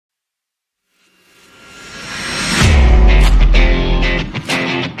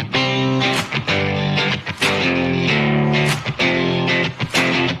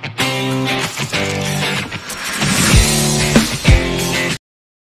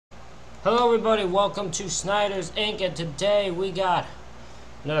Hello everybody, welcome to Snyder's Inc. and today we got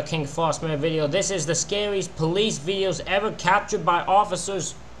another King Frostman video. This is the scariest police videos ever captured by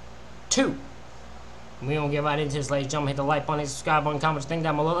officers 2. We don't get right into this, ladies and gentlemen. Hit the like button, subscribe button, comment, thing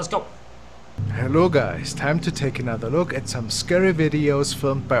down below. Let's go. Hello guys, time to take another look at some scary videos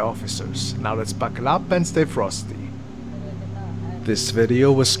filmed by officers. Now let's buckle up and stay frosty. This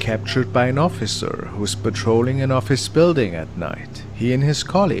video was captured by an officer who's patrolling an office building at night. He and his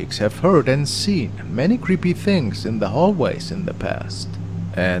colleagues have heard and seen many creepy things in the hallways in the past.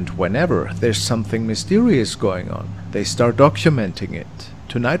 And whenever there's something mysterious going on, they start documenting it.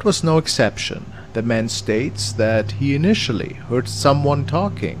 Tonight was no exception. The man states that he initially heard someone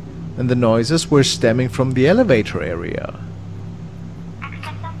talking, and the noises were stemming from the elevator area.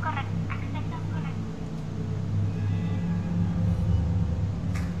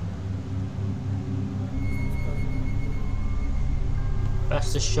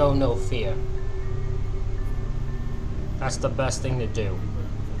 Best to show no fear. That's the best thing to do.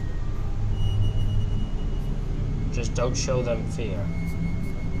 Just don't show them fear.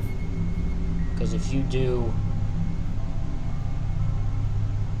 Because if you do,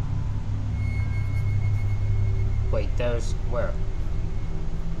 wait, there's where?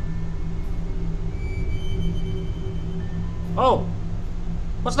 Oh!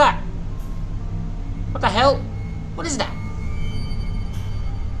 What's that? What the hell? What is that?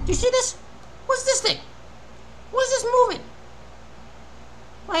 Do you see this? What's this thing? What is this moving?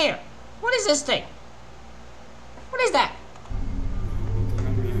 Right here. What is this thing? What is that?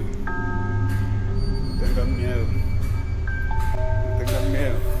 Tengo miedo. Tengo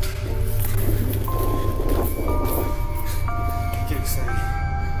miedo. ¿Qué quieres hacer?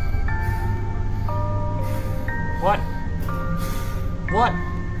 What? What?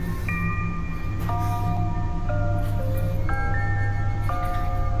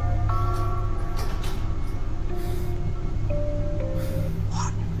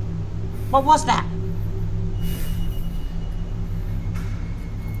 What was that?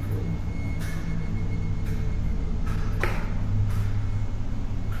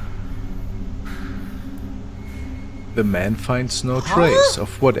 The man finds no trace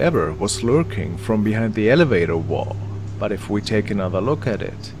of whatever was lurking from behind the elevator wall. But if we take another look at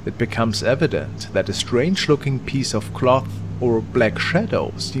it, it becomes evident that a strange-looking piece of cloth or black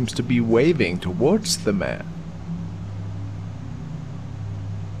shadow seems to be waving towards the man.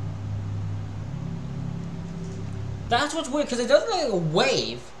 That's what's weird, because it doesn't look like a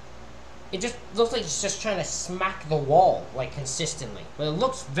wave. It just looks like it's just trying to smack the wall, like, consistently. But it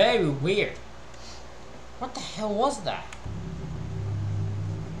looks very weird. What the hell was that?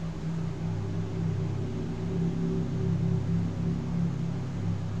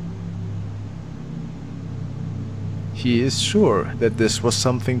 He is sure that this was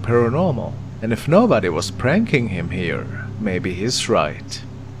something paranormal, and if nobody was pranking him here, maybe he's right.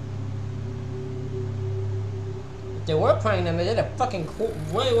 If they were pranking them, they did a fucking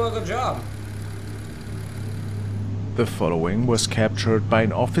really well good job. The following was captured by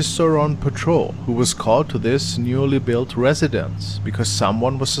an officer on patrol who was called to this newly built residence because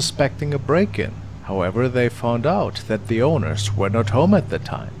someone was suspecting a break-in. However, they found out that the owners were not home at the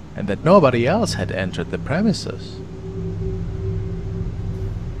time and that nobody else had entered the premises.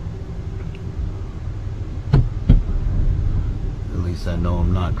 At least I know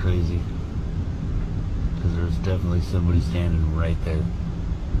I'm not crazy. Because there's definitely somebody standing right there.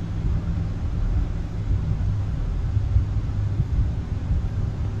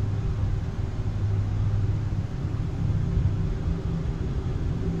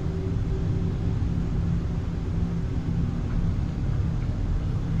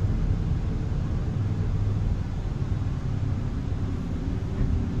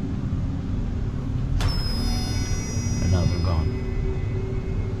 And now they're gone.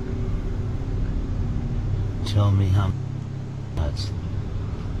 Tell me how nuts.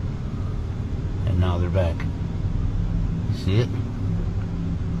 And now they're back. You see it?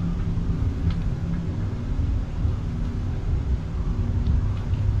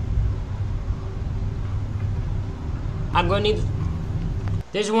 I'm gonna need...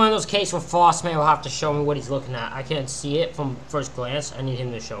 This is one of those cases where Frostman will have to show me what he's looking at. I can't see it from first glance. I need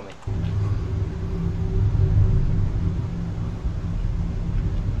him to show me.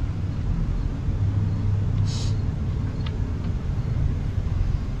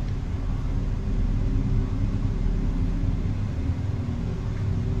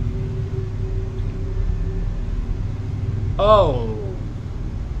 Oh.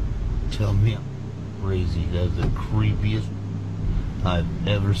 Tell me I'm crazy. That's the creepiest I've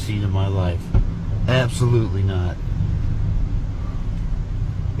ever seen in my life. Absolutely not.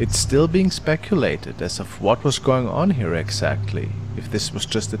 It's still being speculated as of what was going on here exactly, if this was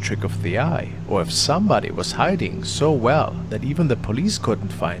just a trick of the eye, or if somebody was hiding so well that even the police couldn't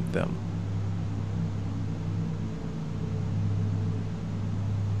find them.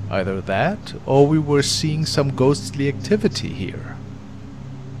 Either that, or we were seeing some ghostly activity here.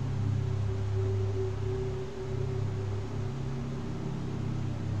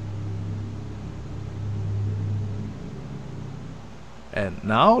 And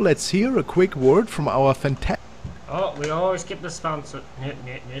now let's hear a quick word from our fantastic... Oh, we always skip the sponsor.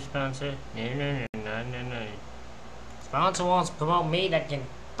 No sponsor. No. Sponsor wants to promote me, that can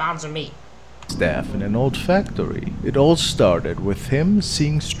sponsor me. Staff in an old factory. It all started with him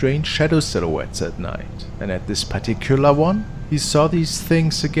seeing strange shadow silhouettes at night. And at this particular one, he saw these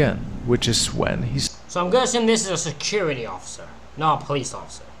things again, which is when he So I'm guessing this is a security officer, not a police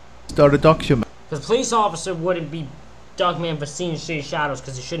officer. started documenting Because police officer wouldn't be documenting for seeing shitty shadows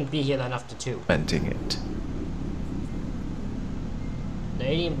because he shouldn't be here enough to too. it.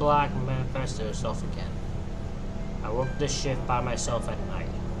 Lady in black manifested herself again. I worked this shift by myself at night.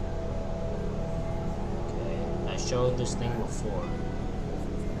 Okay, I showed this thing before.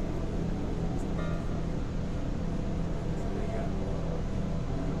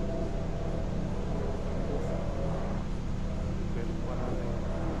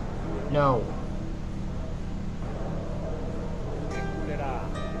 No.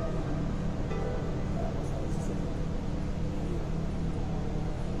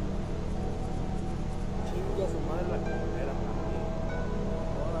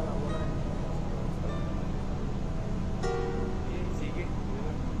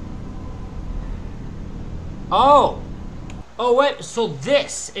 Oh! Oh wait, so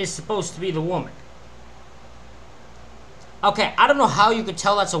this is supposed to be the woman. Okay, I don't know how you could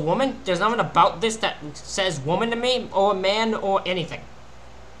tell that's a woman. There's nothing about this that says woman to me, or man, or anything.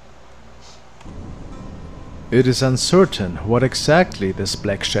 It is uncertain what exactly this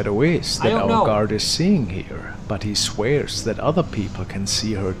black shadow is I that don't our know. guard is seeing here, but he swears that other people can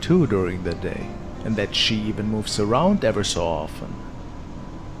see her too during the day, and that she even moves around ever so often,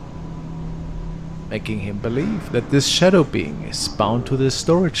 making him believe that this shadow being is bound to the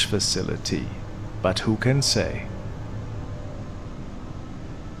storage facility. But who can say?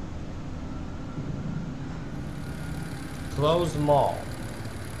 Closed mall.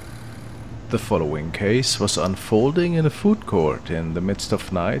 The following case was unfolding in a food court in the midst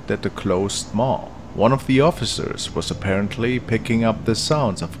of night at the closed mall. One of the officers was apparently picking up the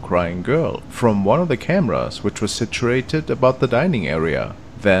sounds of a crying girl from one of the cameras which was situated about the dining area.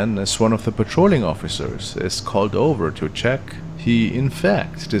 Then, as one of the patrolling officers is called over to check, he in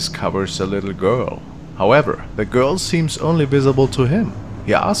fact discovers a little girl. However, the girl seems only visible to him.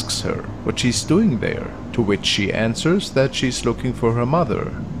 He asks her what she's doing there, to which she answers that she's looking for her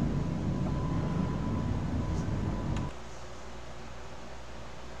mother.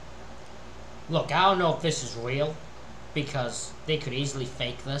 Look, I don't know if this is real, because they could easily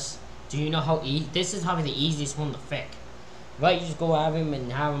fake this. Do you know how this is probably the easiest one to fake. Right, you just go have him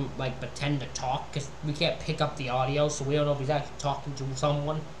and have him, like, pretend to talk, because we can't pick up the audio, so we don't know if he's actually talking to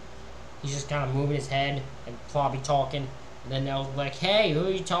someone. He's just kind of moving his head and probably talking, and then they'll be like, hey, who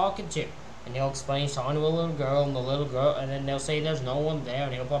are you talking to? And they'll explain he's talking to a little girl, and then they'll say there's no one there,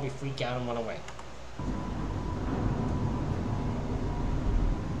 and he'll probably freak out and run away.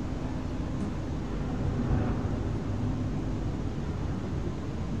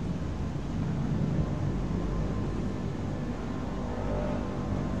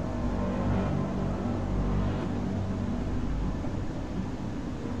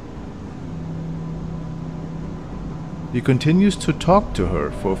 He continues to talk to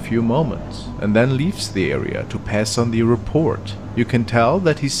her for a few moments, and then leaves the area to pass on the report. You can tell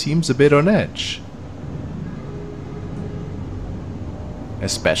that he seems a bit on edge,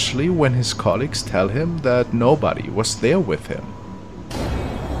 especially when his colleagues tell him that nobody was there with him.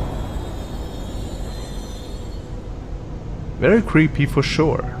 Very creepy for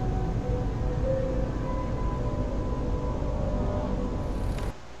sure.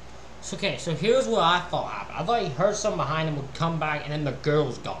 Okay, so here's what I thought happened. I thought he heard something behind him would come back and then the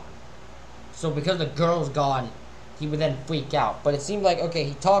girl's gone. So because the girl's gone, he would then freak out. But it seemed like, okay,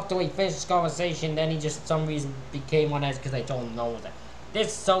 he talked to her, he finished his conversation, then he just for some reason became on edge because they told him no one was there. This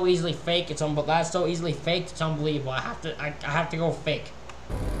is so easily fake, that's so easily faked, it's unbelievable. I have to go fake.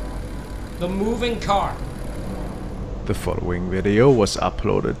 The moving car. The following video was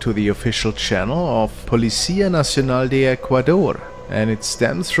uploaded to the official channel of Policía Nacional de Ecuador, and it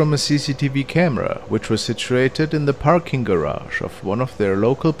stems from a CCTV camera which was situated in the parking garage of one of their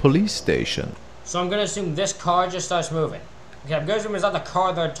local police stations. So I'm gonna assume this car just starts moving. Okay, I'm going to is not the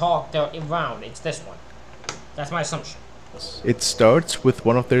car they're around. It's this one. That's my assumption. It starts with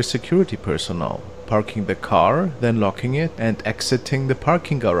one of their security personnel parking the car, then locking it and exiting the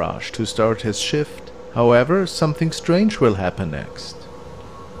parking garage to start his shift. However, something strange will happen next.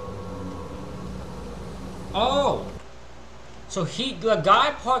 Oh! So the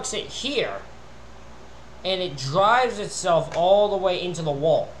guy parks it here, and it drives itself all the way into the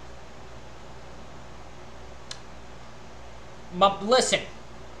wall. But listen,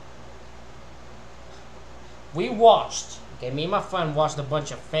 we watched, okay, me and my friend watched a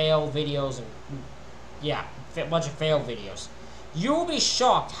bunch of fail videos, and yeah, a bunch of fail videos. You'll be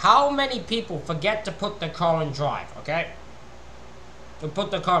shocked how many people forget to put their car in drive, okay? To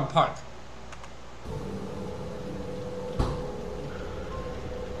put their car in park.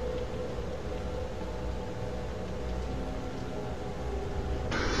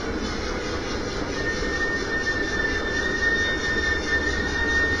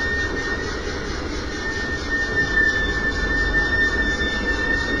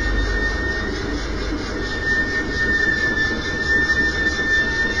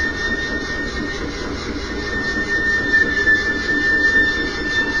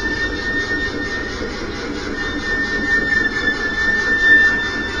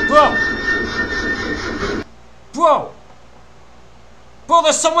 Bro,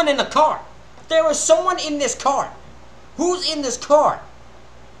 there's someone in the car. There is someone in this car. Who's in this car?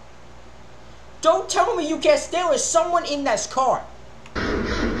 Don't tell me you guess there is someone in this car.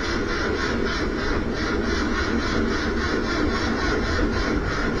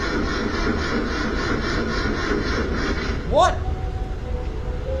 What?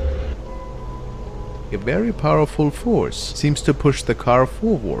 A very powerful force seems to push the car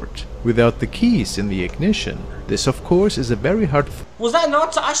forward. Without the keys in the ignition, this of course is a very hard... Was that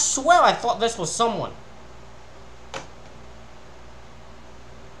not? I swear I thought this was someone.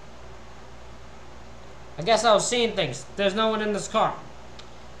 I guess I was seeing things. There's no one in this car.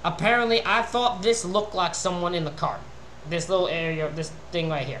 Apparently, I thought this looked like someone in the car. This little area, this thing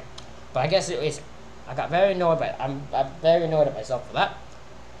right here. But I guess it isn't. I got very annoyed by it. I'm very annoyed at myself for that.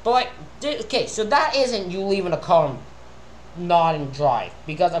 But like, okay, so that isn't you leaving a car not in drive.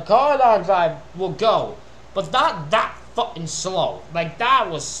 Because a car not in drive will go. But not that fucking slow. Like, that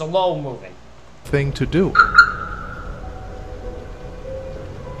was slow moving. Thing to do.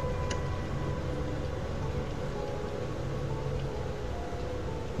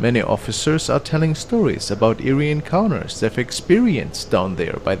 Many officers are telling stories about eerie encounters they've experienced down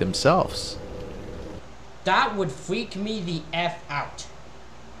there by themselves. That would freak me the F out.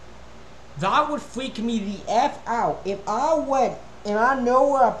 That would freak me the F out. If I went and I know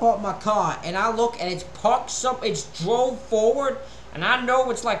where I parked my car and I look and it's parked it's drove forward and I know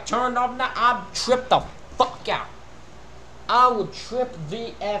it's like turned off now, I'd trip the fuck out. I would trip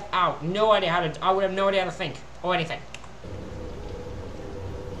the F out. No idea how to, I would have no idea how to think or anything.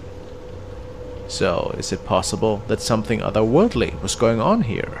 So, is it possible that something otherworldly was going on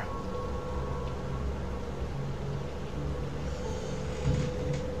here?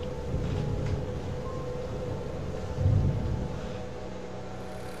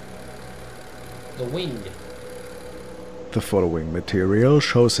 The wind. The following material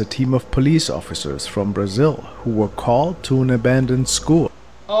shows a team of police officers from Brazil who were called to an abandoned school.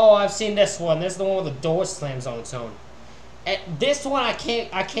 Oh, I've seen this one. This is the one where the door slams on its own. And this one I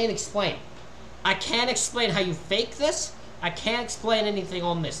can't explain. I can't explain how you fake this. I can't explain anything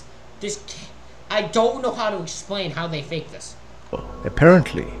on this. I don't know how to explain how they fake this.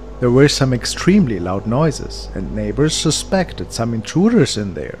 Apparently, there were some extremely loud noises, and neighbors suspected some intruders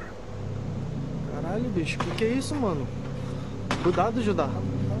in there. Caralho, bicho, que é isso, mano? Cuidado, Judá.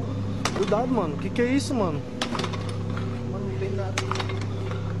 Cuidado, mano. Que é isso, mano? Mano, não tem nada.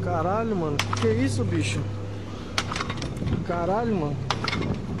 Caralho, mano. Que é isso, bicho? Caralho, mano.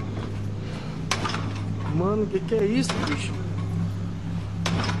 Mano, que é isso, bicho?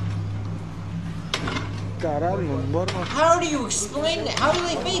 Caralho, mano. Bora, mano. How do you explain that? How do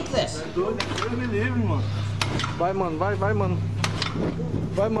they fake this? Deus me livre, mano. Vai, mano. Vai, mano.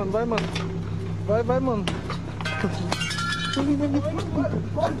 Vai, mano. Vai, mano. Vai, mano.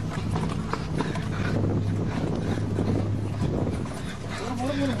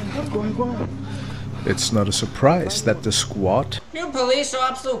 It's not a surprise that the squad... You police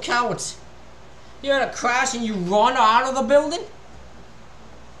are absolute cowards. You're in a crash and you run out of the building?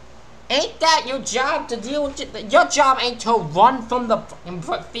 Ain't that your job to deal with it? Your job ain't to run from the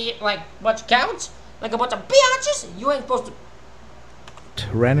fucking like what counts? Like a bunch of biatches? You ain't supposed to...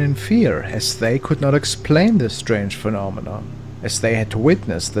 ran in fear as they could not explain this strange phenomenon. as they had to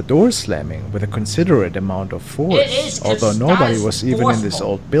witness the door slamming with a considerate amount of force, although nobody was even in this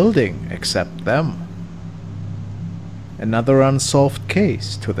old building except them. Another unsolved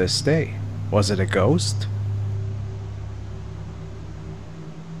case to this day. Was it a ghost?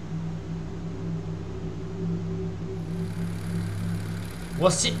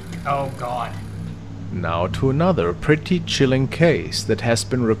 Was it? Oh god. Now to another pretty chilling case that has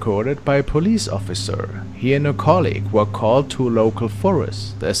been recorded by a police officer. He and a colleague were called to a local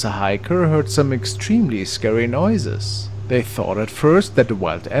forest as a hiker heard some extremely scary noises. They thought at first that a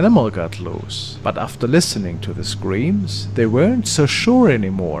wild animal got loose, but after listening to the screams, they weren't so sure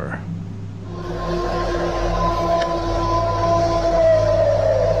anymore.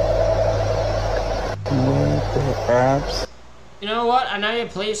 You know what? I know you're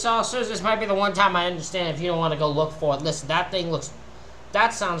police officers. This might be the one time I understand if you don't want to go look for it. Listen, that thing looks...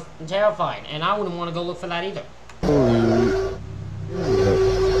 That sounds terrifying, and I wouldn't want to go look for that either.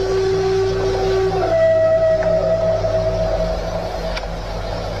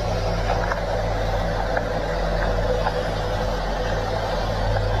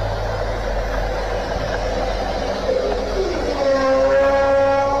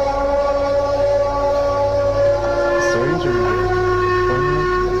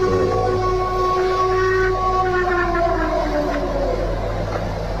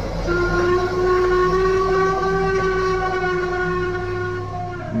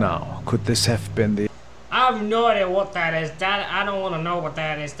 Now, could this have been the... I have no idea what that is. I don't want to know what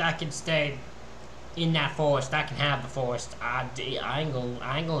that is. That can stay in that forest. That can have the forest. I ain't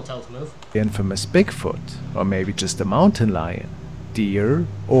gonna tell it to move. infamous Bigfoot, or maybe just a mountain lion, deer,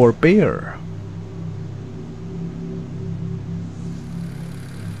 or bear?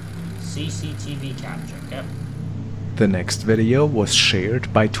 CCTV capture. Yep. The next video was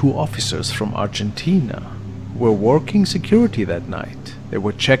shared by two officers from Argentina who were working security that night. They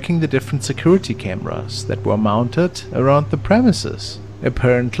were checking the different security cameras that were mounted around the premises.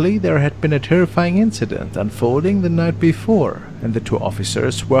 Apparently there had been a terrifying incident unfolding the night before, and the two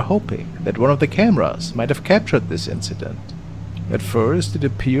officers were hoping that one of the cameras might have captured this incident. At first it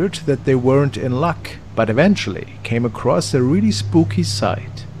appeared that they weren't in luck, but eventually came across a really spooky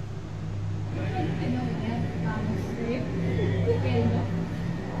sight.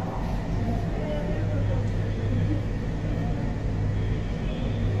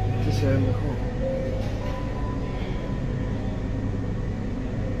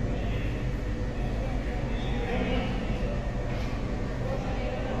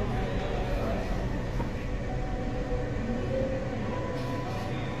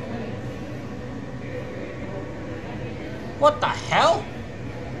 What the hell?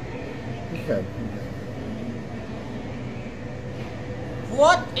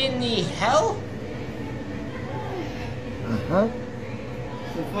 What in the hell?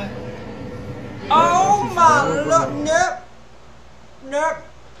 Oh my lord! Nope. Nope.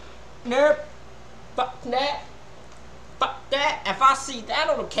 Nope. Fuck that. Fuck that. If I see that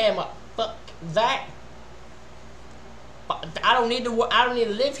on the camera, fuck that. I don't need to. I don't need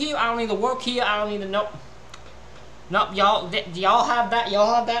to live here. I don't need to work here. I don't need to. Nope. Nope. Y'all. Y'all have that.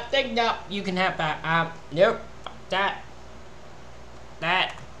 Y'all have that thing. Nope. You can have that. Nope. Fuck that.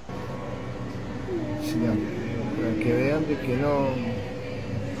 That. Sí, para que vean de que no.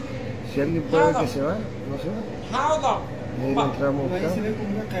 Si alguien puede que se va, no se va. How the Ahí fuck? entramos Ahí acá. se ve como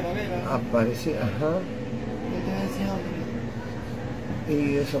una calavera. Aparece, ajá. Yo te decía,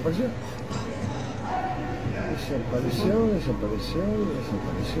 Y desapareció. Desapareció, desapareció,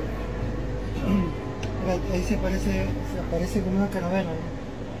 desapareció. mira, ahí se aparece como una calavera.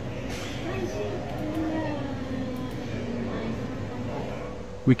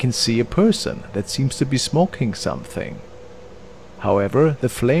 We can see a person that seems to be smoking something. However, the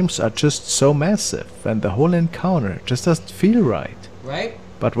flames are just so massive and the whole encounter just doesn't feel right. Right?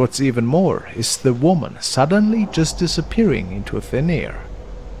 But what's even more is the woman suddenly just disappearing into thin air,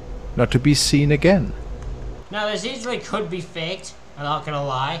 not to be seen again. Now this easily could be faked. I'm not gonna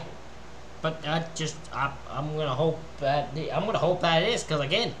lie, but I'm gonna hope that it is. Cause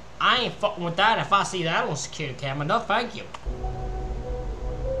again, I ain't fucking with that. If I see that on security camera, no, thank you.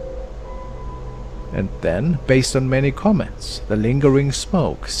 And then, based on many comments, the lingering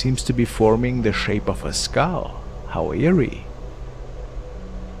smoke seems to be forming the shape of a skull. How eerie.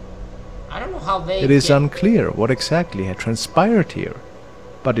 I don't know how they. It is unclear what exactly had transpired here,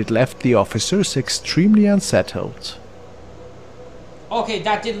 but it left the officers extremely unsettled. Okay,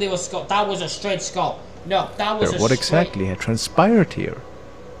 that did leave a skull. That was a straight skull. No, that was a What exactly had transpired here,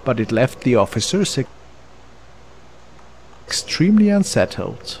 but it left the officers extremely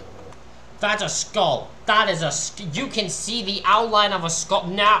unsettled. That's a skull. That is you can see the outline of a skull.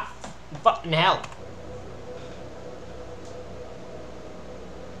 Now, fucking hell.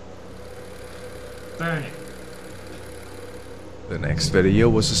 Burn it. The next video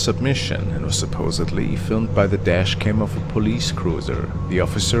was a submission and was supposedly filmed by the dash cam of a police cruiser. The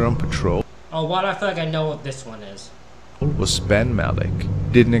officer on patrol Oh, what? I feel like I know what this one is. was Ben Malik.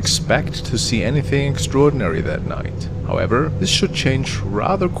 Didn't expect to see anything extraordinary that night. However, this should change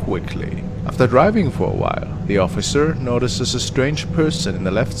rather quickly. After driving for a while, the officer notices a strange person in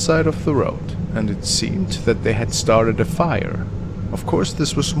the left side of the road, and it seemed that they had started a fire. Of course,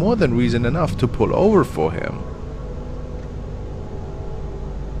 this was more than reason enough to pull over for him.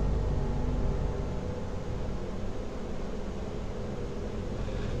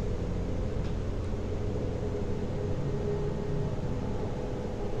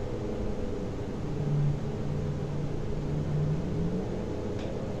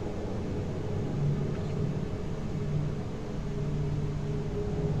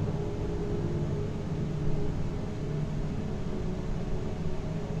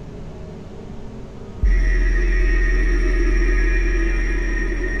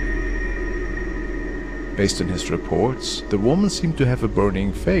 Based on his reports, the woman seemed to have a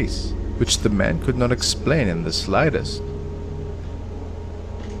burning face, which the man could not explain in the slightest.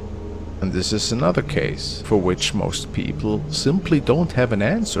 And this is another case for which most people simply don't have an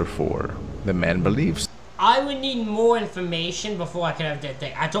answer for. The man believes I would need more information before I could have that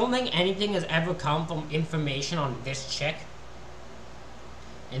thing. I don't think anything has ever come from information on this chick.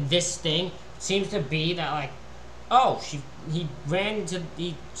 And this thing seems to be that, like, oh,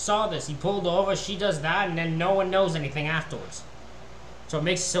 he saw this, he pulled over, she does that, and then no one knows anything afterwards. So it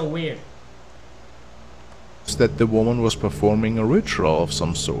makes it so weird. that the woman was performing a ritual of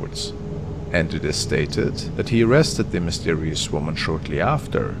some sorts, and it is stated that he arrested the mysterious woman shortly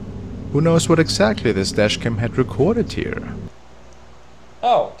after. Who knows what exactly this dashcam had recorded here?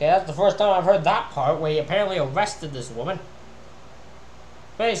 Oh, okay, that's the first time I've heard that part where he apparently arrested this woman.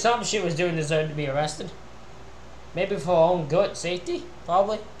 Maybe something she was doing deserved to be arrested. Maybe for her own good, safety,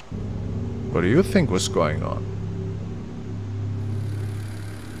 probably. What do you think was going on?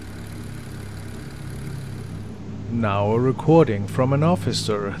 Now a recording from an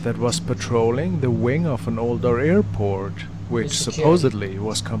officer that was patrolling the wing of an older airport, which supposedly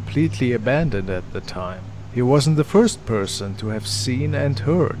was completely abandoned at the time. He wasn't the first person to have seen and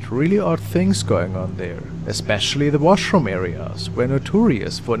heard really odd things going on there. Especially the washroom areas were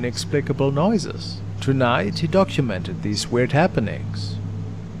notorious for inexplicable noises. Tonight he documented these weird happenings.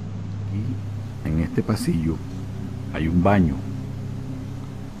 Y en este pasillo hay un baño.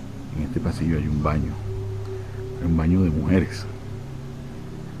 En este pasillo hay un baño. Hay un baño de mujeres.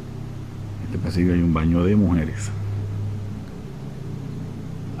 En este pasillo hay un baño de mujeres.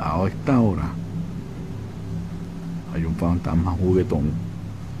 A esta hora hay un fantasma juguetón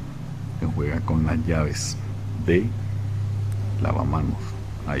que juega con las llaves de lavamanos.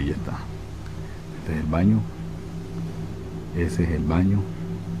 Ahí está. Este es el baño. Ese es el baño.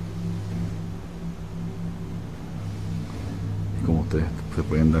 Y como ustedes se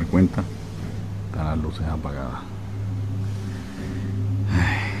pueden dar cuenta, están las luces apagadas.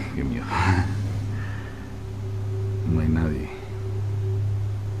 Ay, qué miedo. No hay nadie.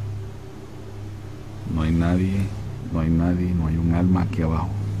 No hay nadie, no hay nadie, no hay un alma aquí abajo.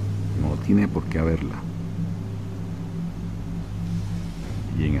 No tiene por qué haberla.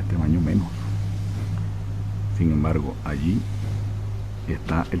 Y en este baño menos. Sin embargo, allí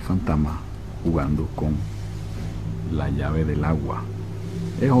está el fantasma jugando con la llave del agua.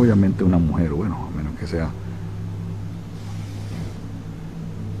 Es obviamente una mujer, bueno, a menos que sea.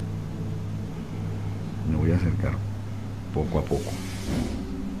 Me voy a acercar poco a poco.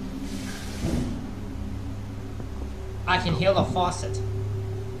 I can hear the faucet.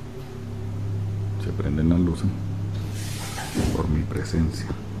 Se prenden las luces por mi presencia.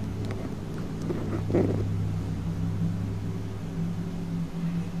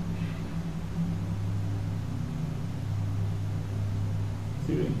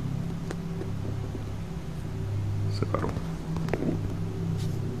 ¿Sí ven? Se paró.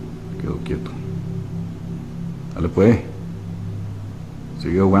 Quedó quieto. Dale pues.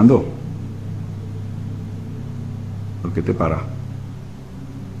 Sigue jugando. ¿Por qué te para?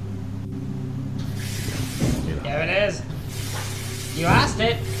 There it is. You asked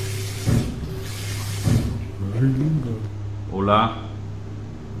it. Hola.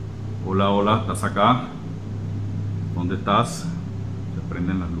 Hola, hola, ¿estás acá? ¿Dónde estás? Se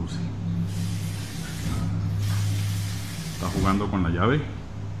prenden las luces. ¿Estás jugando con la llave?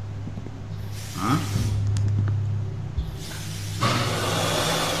 ¿Ah?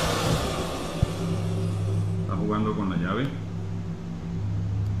 jugando con la llave?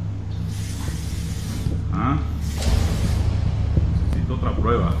 ¿Ah? Necesito otra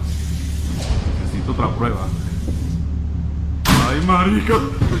prueba. Necesito otra prueba. ¡Ay, marica!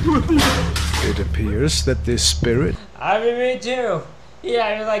 It appears that this spirit I mean, me too.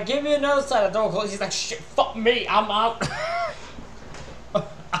 Yeah, he's like, give me another side of the door closed. He's like, shit, fuck me, I'm out.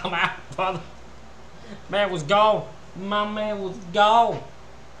 I'm out, brother. Man was gone. My man was gone.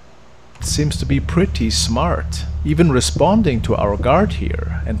 seems to be pretty smart, even responding to our guard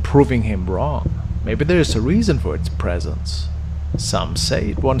here and proving him wrong. Maybe there is a reason for its presence. Some say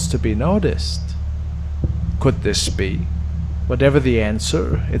it wants to be noticed. Could this be? Whatever the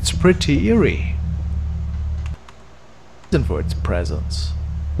answer, it's pretty eerie. Reason for its presence.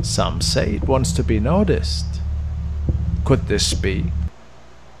 Some say it wants to be noticed. Could this be?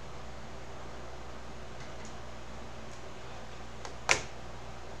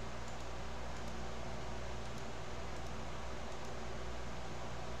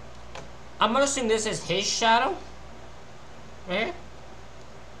 I'm gonna assume this is his shadow. Right here.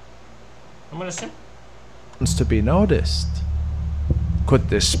 I'm gonna assume. Wants to be noticed. Could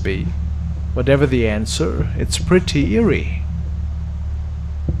this be? Whatever the answer, it's pretty eerie.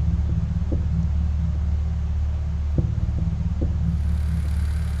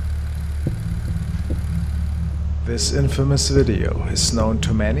 This infamous video is known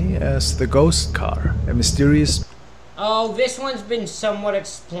to many as the ghost car, a mysterious... Oh, this one's been somewhat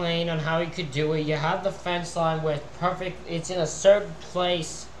explained on how you could do it. You have the fence line where it's perfect, it's in a certain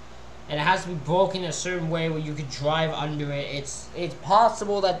place, and it has to be broken in a certain way where you could drive under it. It's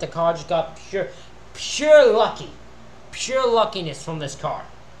possible that the car just got pure luckiness from this car.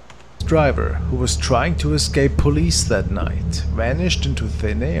 driver who was trying to escape police that night vanished into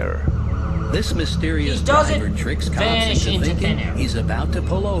thin air. This mysterious driver tricks cops into thinking he's about to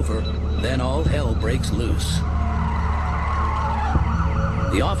pull over, then all hell breaks loose.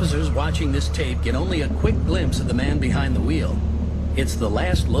 The officers watching this tape get only a quick glimpse of the man behind the wheel. It's the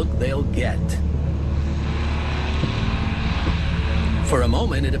last look they'll get. For a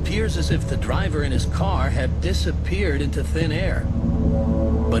moment, it appears as if the driver and his car have disappeared into thin air.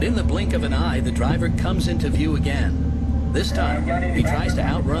 But in the blink of an eye, the driver comes into view again. This time, he tries to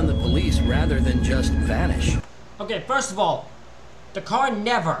outrun the police rather than just vanish. Okay, first of all, the car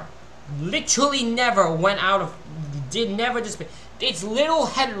literally never went out of, never disappear. Its little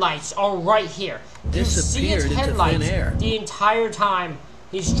headlights are right here. You see its headlights the entire time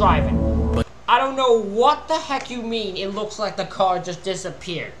he's driving. But I don't know what the heck you mean it looks like the car just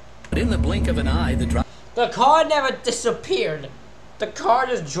disappeared. But in the blink of an eye, the car never disappeared. The car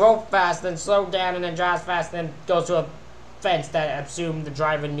just drove fast, then slowed down, and then drives fast, then goes to a fence that I assume the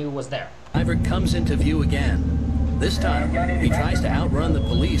driver knew was there. Driver comes into view again. This time, he tries to outrun the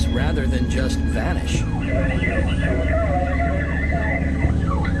police rather than just vanish.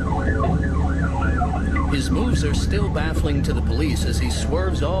 His moves are still baffling to the police as he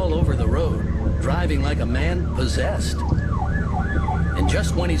swerves all over the road, driving like a man possessed. And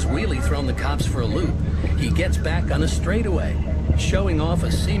just when he's really thrown the cops for a loop, he gets back on a straightaway, showing off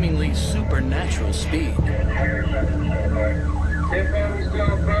a seemingly supernatural speed.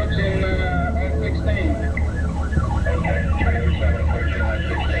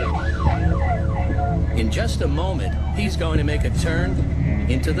 In just a moment, he's going to make a turn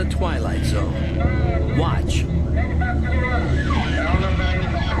into the Twilight Zone. Watch.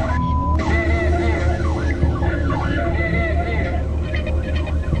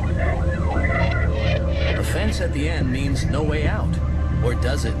 The fence at the end means no way out, or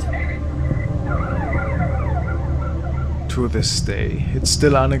does it? To this day, it's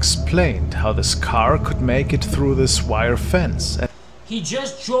still unexplained how this car could make it through this wire fence. He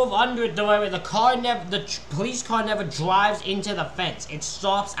just drove under it the way the police car never drives into the fence. It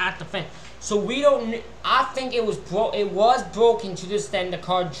stops at the fence. So we don't. I think it was broken to this extent. The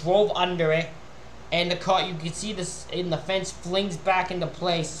car drove under it, and the car, you can see this in the fence, flings back into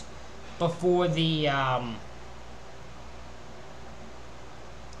place before the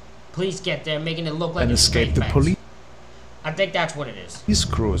police get there, making it look like and a escape the fence. police. I think that's what it is. These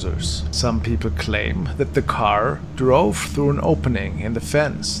cruisers. Some people claim that the car drove through an opening in the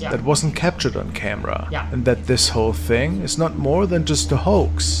fence that wasn't captured on camera, and that this whole thing is not more than just a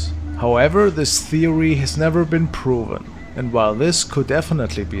hoax. However, this theory has never been proven, and while this could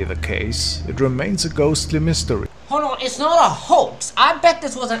definitely be the case, it remains a ghostly mystery. Hold on, it's not a hoax. I bet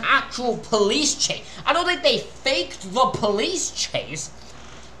this was an actual police chase. I don't think they faked the police chase.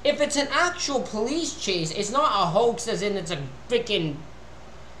 If it's an actual police chase, it's not a hoax as in it's a freaking,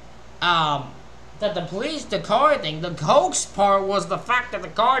 that the car thing. The hoax part was the fact that the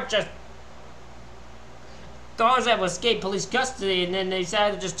thought that was escape police custody, and then they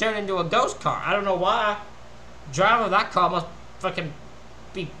decided to just turn it into a ghost car. I don't know why. The driver of that car must fucking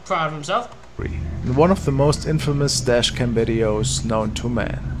be proud of himself. In one of the most infamous dashcam videos known to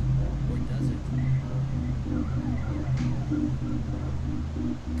man.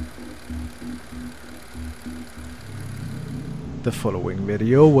 The following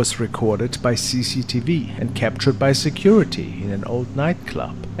video was recorded by CCTV and captured by security in an old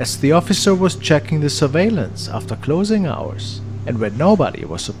nightclub, as the officer was checking the surveillance after closing hours. And when nobody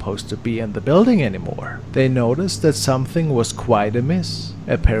was supposed to be in the building anymore, they noticed that something was quite amiss.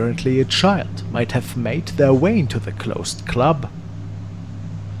 Apparently a child might have made their way into the closed club.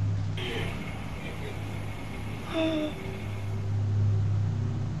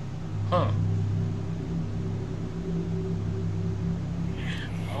 Huh.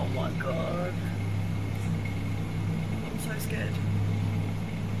 Oh my god. I'm so scared.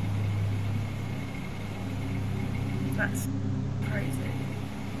 That's crazy.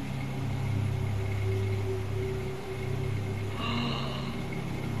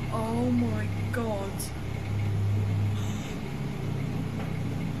 Oh my god.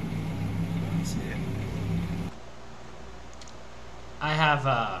 That's it. I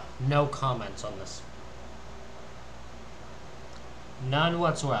have no comments on this. None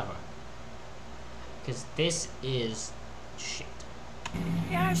whatsoever. Because this is shit.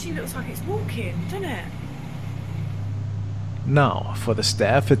 It actually looks like it's walking, doesn't it? Now, for the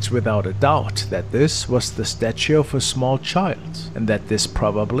staff, it's without a doubt that this was the statue of a small child, and that this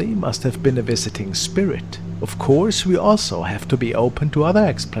probably must have been a visiting spirit. Of course, we also have to be open to other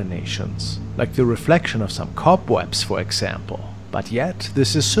explanations, like the reflection of some cobwebs, for example. But yet,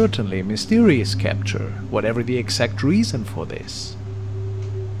 this is certainly a mysterious capture, whatever the exact reason for this.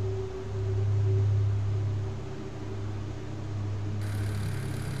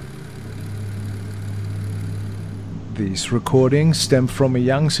 These recordings stem from a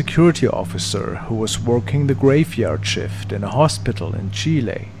young security officer who was working the graveyard shift in a hospital in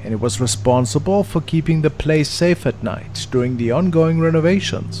Chile, and he was responsible for keeping the place safe at night during the ongoing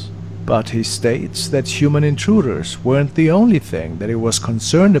renovations. But he states that human intruders weren't the only thing that he was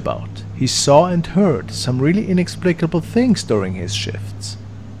concerned about. He saw and heard some really inexplicable things during his shifts,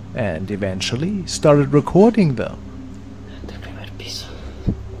 and eventually started recording them.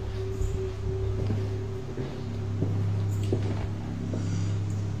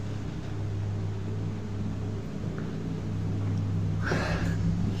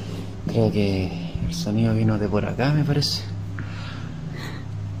 Creo que el sonido vino de por acá, me parece.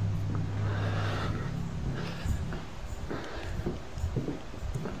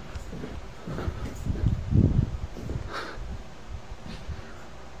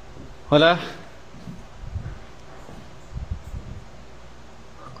 Hola.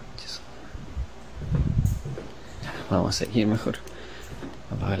 Vamos a seguir mejor.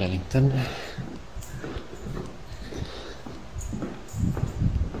 Apagar la linterna.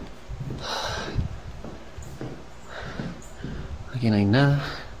 Aquí no hay nada.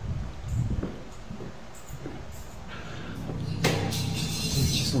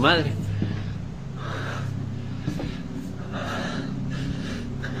 Pinche su madre.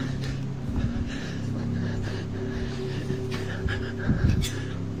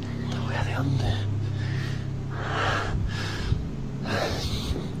 ¿Esta wea de dónde?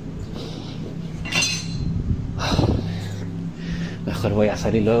 Mejor voy a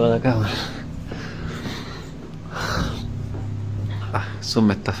salir luego de acá. Zoom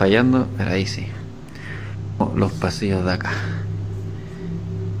me está fallando, pero ahí sí. Los pasillos de acá.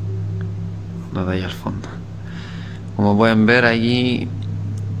 Los de allá al fondo. Como pueden ver, allí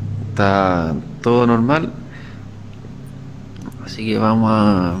está todo normal. Así que vamos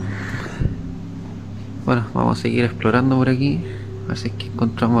a seguir explorando por aquí. A ver si es que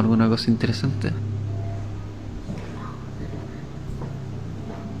encontramos alguna cosa interesante.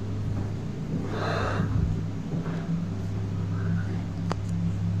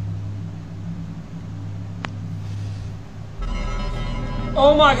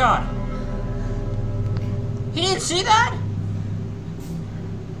 Oh my god! He didn't see that?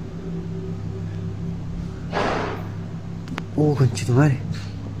 Conchetumare.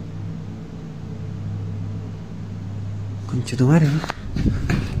 Conchetumare, ¿no?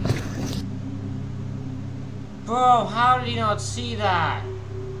 Bro, how did he not see that?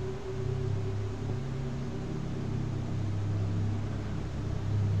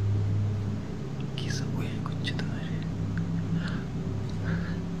 ¿Qué es esa wea, conchetumare?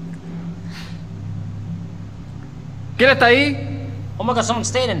 ¿Quién está ahí? Oh my god, someone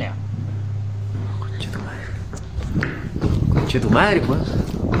stayed in there. Conche tu madre, pues.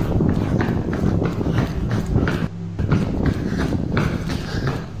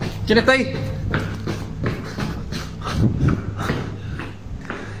 ¿Quién está ahí?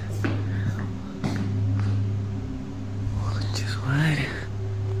 Concha su madre.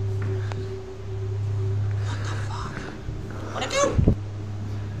 Where'd it go?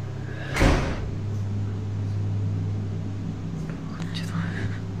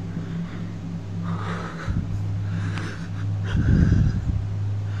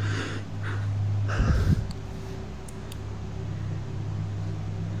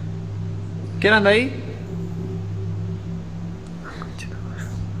 ¿Quién anda ahí?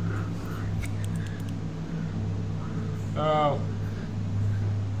 Oh.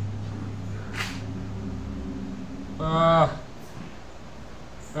 Oh.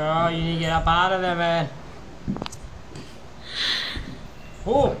 Oh, you need to get up out of there, man.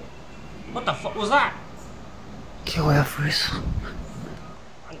 Oh. What the fuck was that? ¿Qué wea fue eso?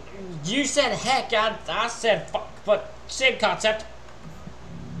 You said heck, I said fuck, but same concept.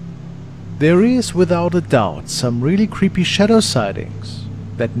 There is without a doubt some really creepy shadow sightings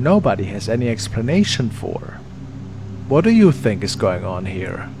that nobody has any explanation for. What do you think is going on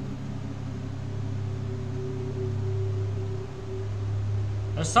here?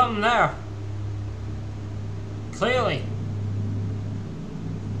 There's something there. Clearly.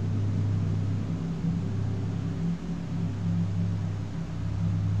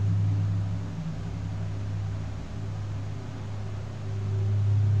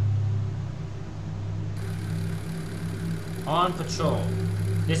 On patrol.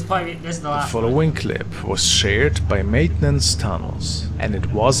 This is the The last following one. clip was shared by Maintenance Tunnels, and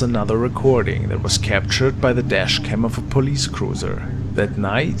it was another recording that was captured by the dashcam of a police cruiser. That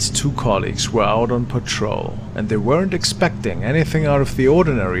night, two colleagues were out on patrol, and they weren't expecting anything out of the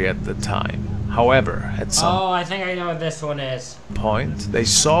ordinary at the time. However, at some Oh, I think I know what this one is. point, they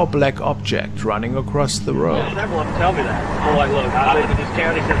saw a black object running across the road. Everyone tell me that. Well, like, look, I lived in this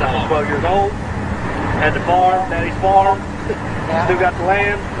county since I was 12 years old. Had the farm, daddy's farm. Still got the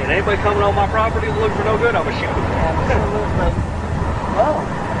land. And anybody coming on my property looking for no good, I'm going to shoot them. Absolutely. Whoa.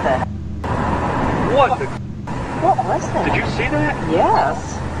 What the? What was that? Did you see that?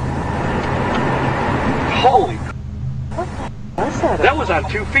 Yes. Holy. What the was that? That was on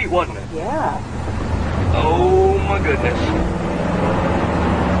 2 feet, wasn't it? Yeah. Oh my goodness.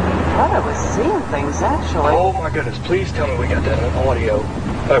 I thought I was seeing things actually. Oh my goodness. Please tell me we got that on audio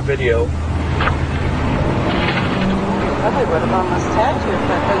or video. Probably would have almost tagged you if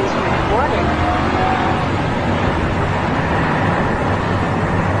that thing's recording.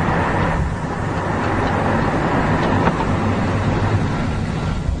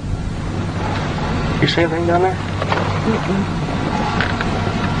 You see anything down there?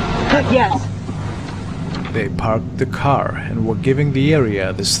 Yes. They parked the car and were giving the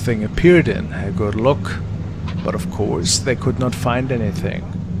area this thing appeared in a good look, but of course they could not find anything.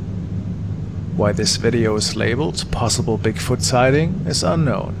 Why this video is labeled possible Bigfoot sighting is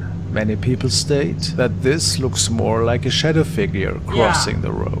unknown. Many people state that this looks more like a shadow figure crossing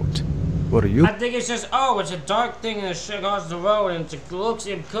the road. What do you I think it's just, it's a dark thing that shit across the road, and it looks,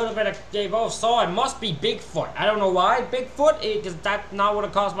 it could have been, they both saw it. Must be Bigfoot. I don't know why Bigfoot, because that's not what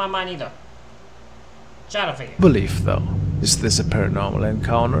it crossed my mind either. Shadow figure. believe though? Is this a paranormal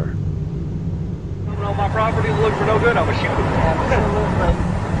encounter? Coming on my property looking for no good, I'm going to shoot them. Absolutely.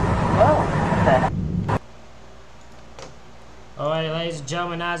 Whoa. Alrighty, ladies and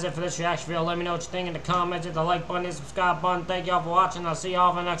gentlemen, that's it for this reaction video. Let me know what you think in the comments. Hit the like button, hit the subscribe button. Thank y'all for watching. I'll see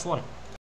y'all for the next one.